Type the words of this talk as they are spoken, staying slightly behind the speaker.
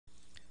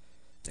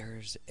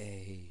There's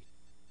a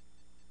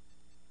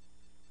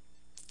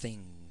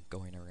thing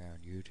going around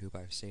YouTube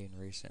I've seen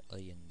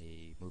recently in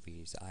the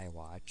movies I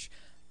watch.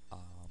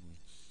 Um,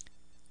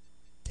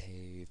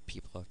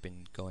 people have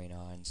been going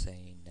on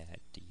saying that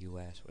the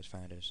U.S. was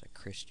founded as a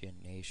Christian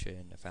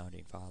nation, the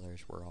founding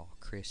fathers were all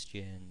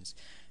Christians,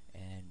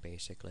 and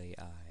basically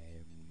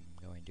I'm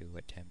going to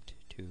attempt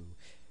to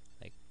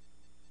like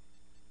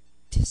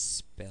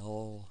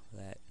dispel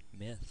that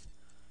myth.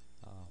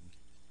 Um,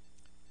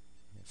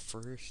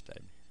 First,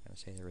 I'm going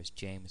to say there was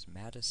James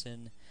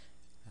Madison.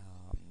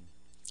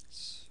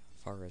 As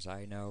far as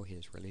I know,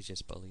 his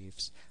religious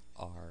beliefs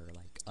are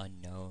like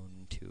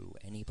unknown to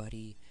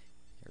anybody.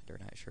 They're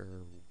not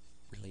sure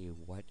really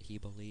what he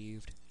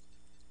believed.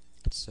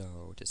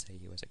 So to say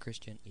he was a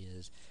Christian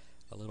is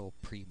a little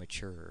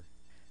premature.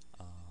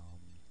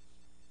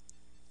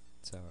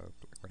 So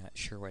we're not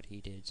sure what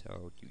he did,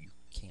 so you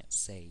can't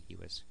say he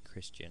was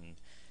Christian.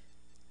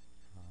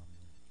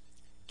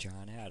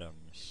 John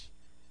Adams,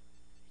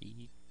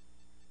 he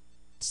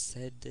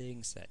said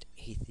things that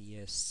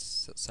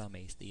some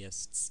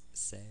atheists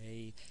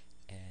say,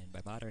 and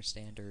by modern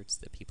standards,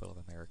 the people of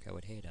America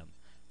would hate him.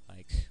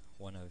 Like,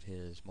 one of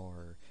his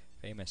more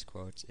famous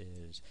quotes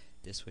is,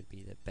 "This would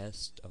be the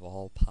best of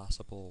all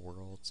possible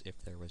worlds if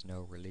there was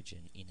no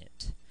religion in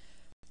it."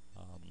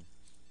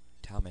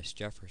 Thomas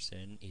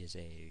Jefferson is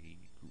a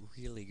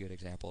really good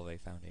example of a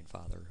founding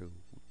father who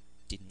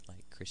didn't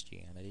like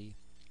Christianity.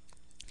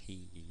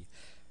 He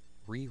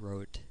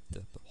rewrote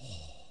the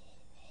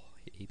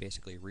he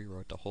basically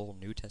rewrote the whole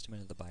New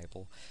Testament of the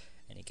Bible,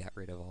 and he got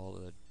rid of all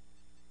the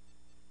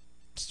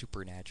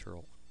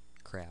supernatural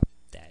crap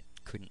that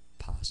couldn't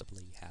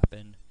possibly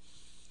happen.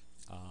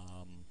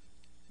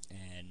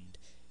 And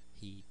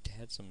he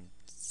had some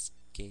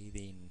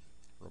scathing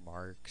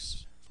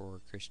remarks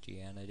for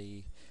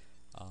Christianity.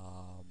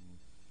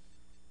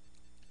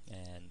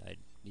 And I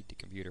need the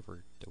computer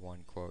for the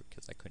one quote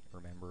because I couldn't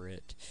remember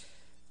it.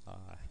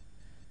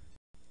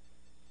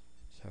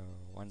 So,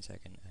 1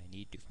 second, I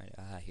need to find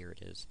it. Here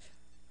it is.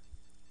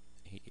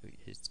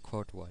 His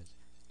quote was,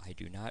 "I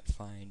do not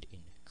find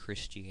in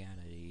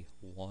Christianity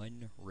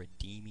one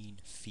redeeming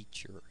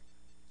feature."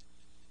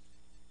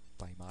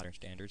 By modern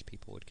standards,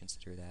 people would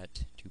consider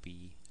that to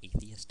be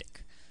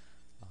atheistic.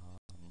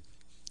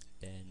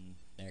 Then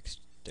next,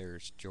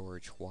 there's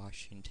George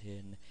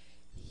Washington.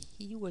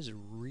 He was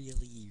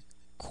really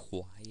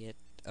quiet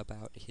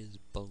about his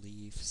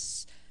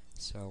beliefs,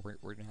 so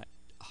we're not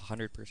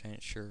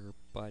 100% sure,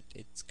 but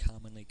it's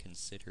commonly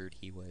considered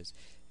he was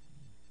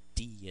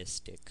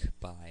deistic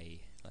by,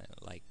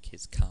 like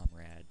his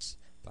comrades,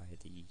 by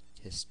the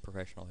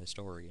professional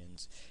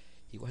historians.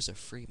 He was a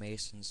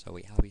Freemason, so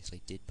he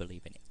obviously did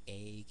believe in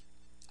a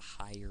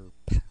higher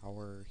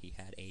power. He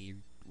had a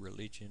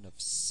religion of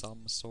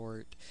some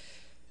sort,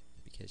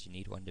 because you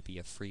need one to be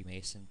a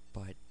Freemason,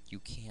 but you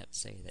can't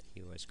say that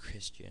he was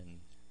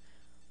Christian.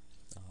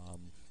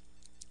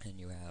 And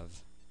you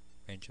have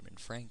Benjamin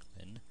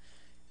Franklin,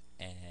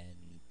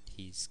 and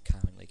he's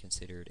commonly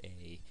considered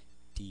a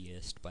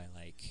deist by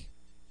like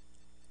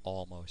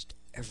almost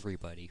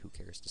everybody who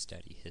cares to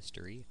study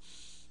history.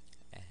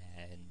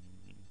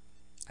 And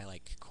I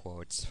like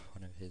quotes.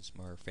 One of his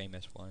more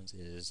famous ones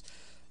is,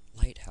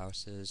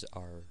 "Lighthouses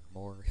are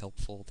more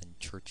helpful than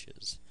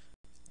churches."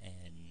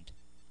 And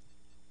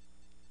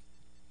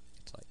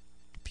it's like,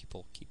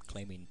 people keep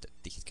claiming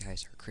that these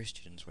guys are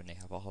Christians when they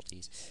have all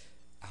these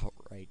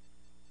outright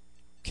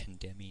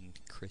condemning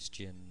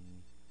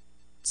Christian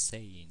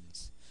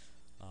sayings.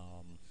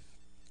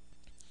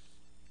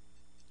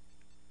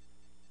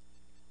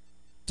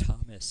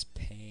 Thomas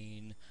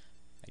Paine,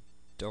 I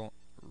don't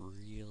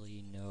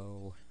really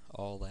know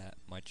all that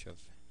much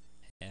of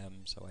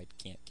him, so I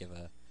can't give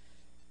a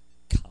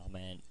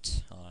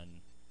comment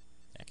on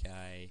that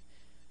guy.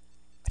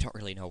 I don't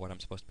really know what I'm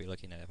supposed to be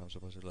looking at, if I'm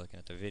supposed to be looking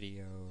at the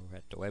video,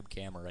 at the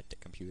webcam, or at the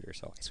computer,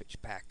 so I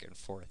switch back and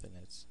forth, and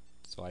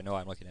so I know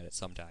I'm looking at it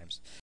sometimes.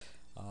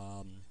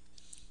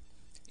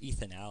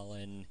 Ethan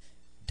Allen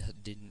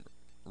didn't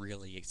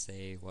really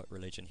say what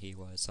religion he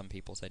was. Some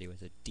people said he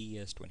was a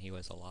deist when he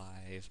was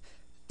alive,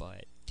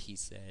 but he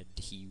said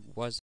he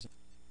wasn't.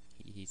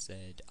 He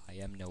said, "I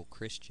am no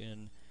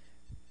Christian,"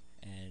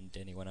 and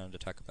then he went on to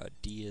talk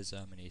about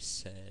deism, and he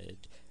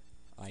said,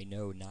 "I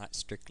know, not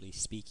strictly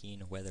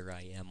speaking, whether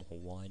I am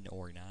one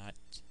or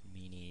not,"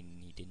 meaning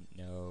he didn't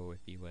know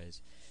if he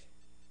was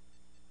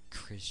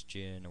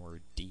Christian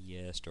or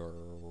deist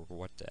or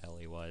what the hell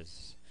he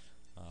was.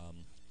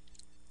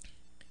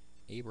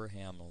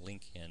 Abraham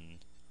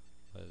Lincoln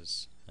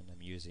was an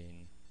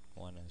amusing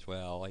one as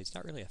well. He's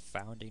not really a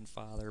founding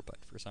father,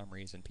 but for some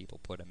reason people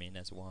put him in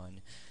as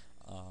one.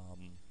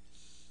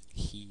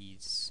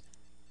 He's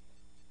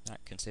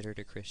not considered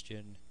a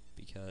Christian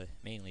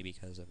mainly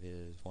because of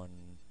his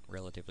one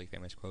relatively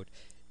famous quote: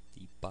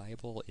 "The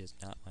Bible is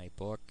not my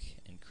book,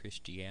 and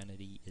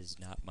Christianity is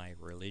not my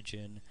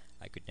religion.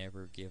 I could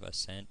never give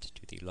assent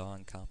to the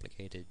long,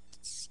 complicated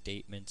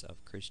statements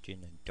of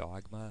Christian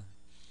dogma."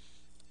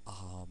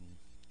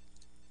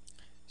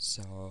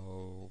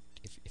 So,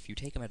 if you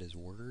take him at his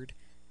word,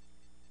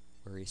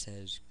 where he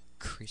says,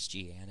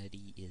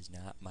 Christianity is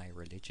not my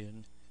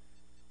religion,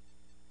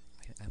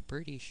 I'm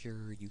pretty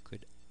sure you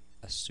could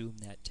assume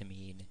that to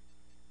mean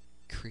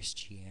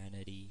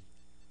Christianity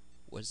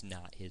was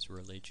not his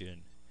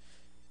religion.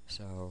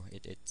 So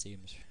it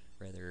seems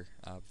rather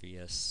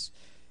obvious.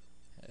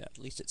 At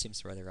least it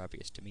seems rather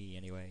obvious to me,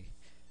 anyway.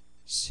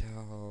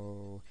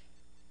 So,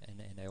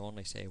 and I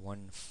only say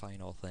one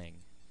final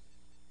thing.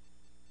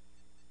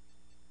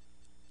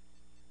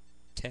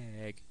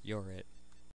 Tag, you're it.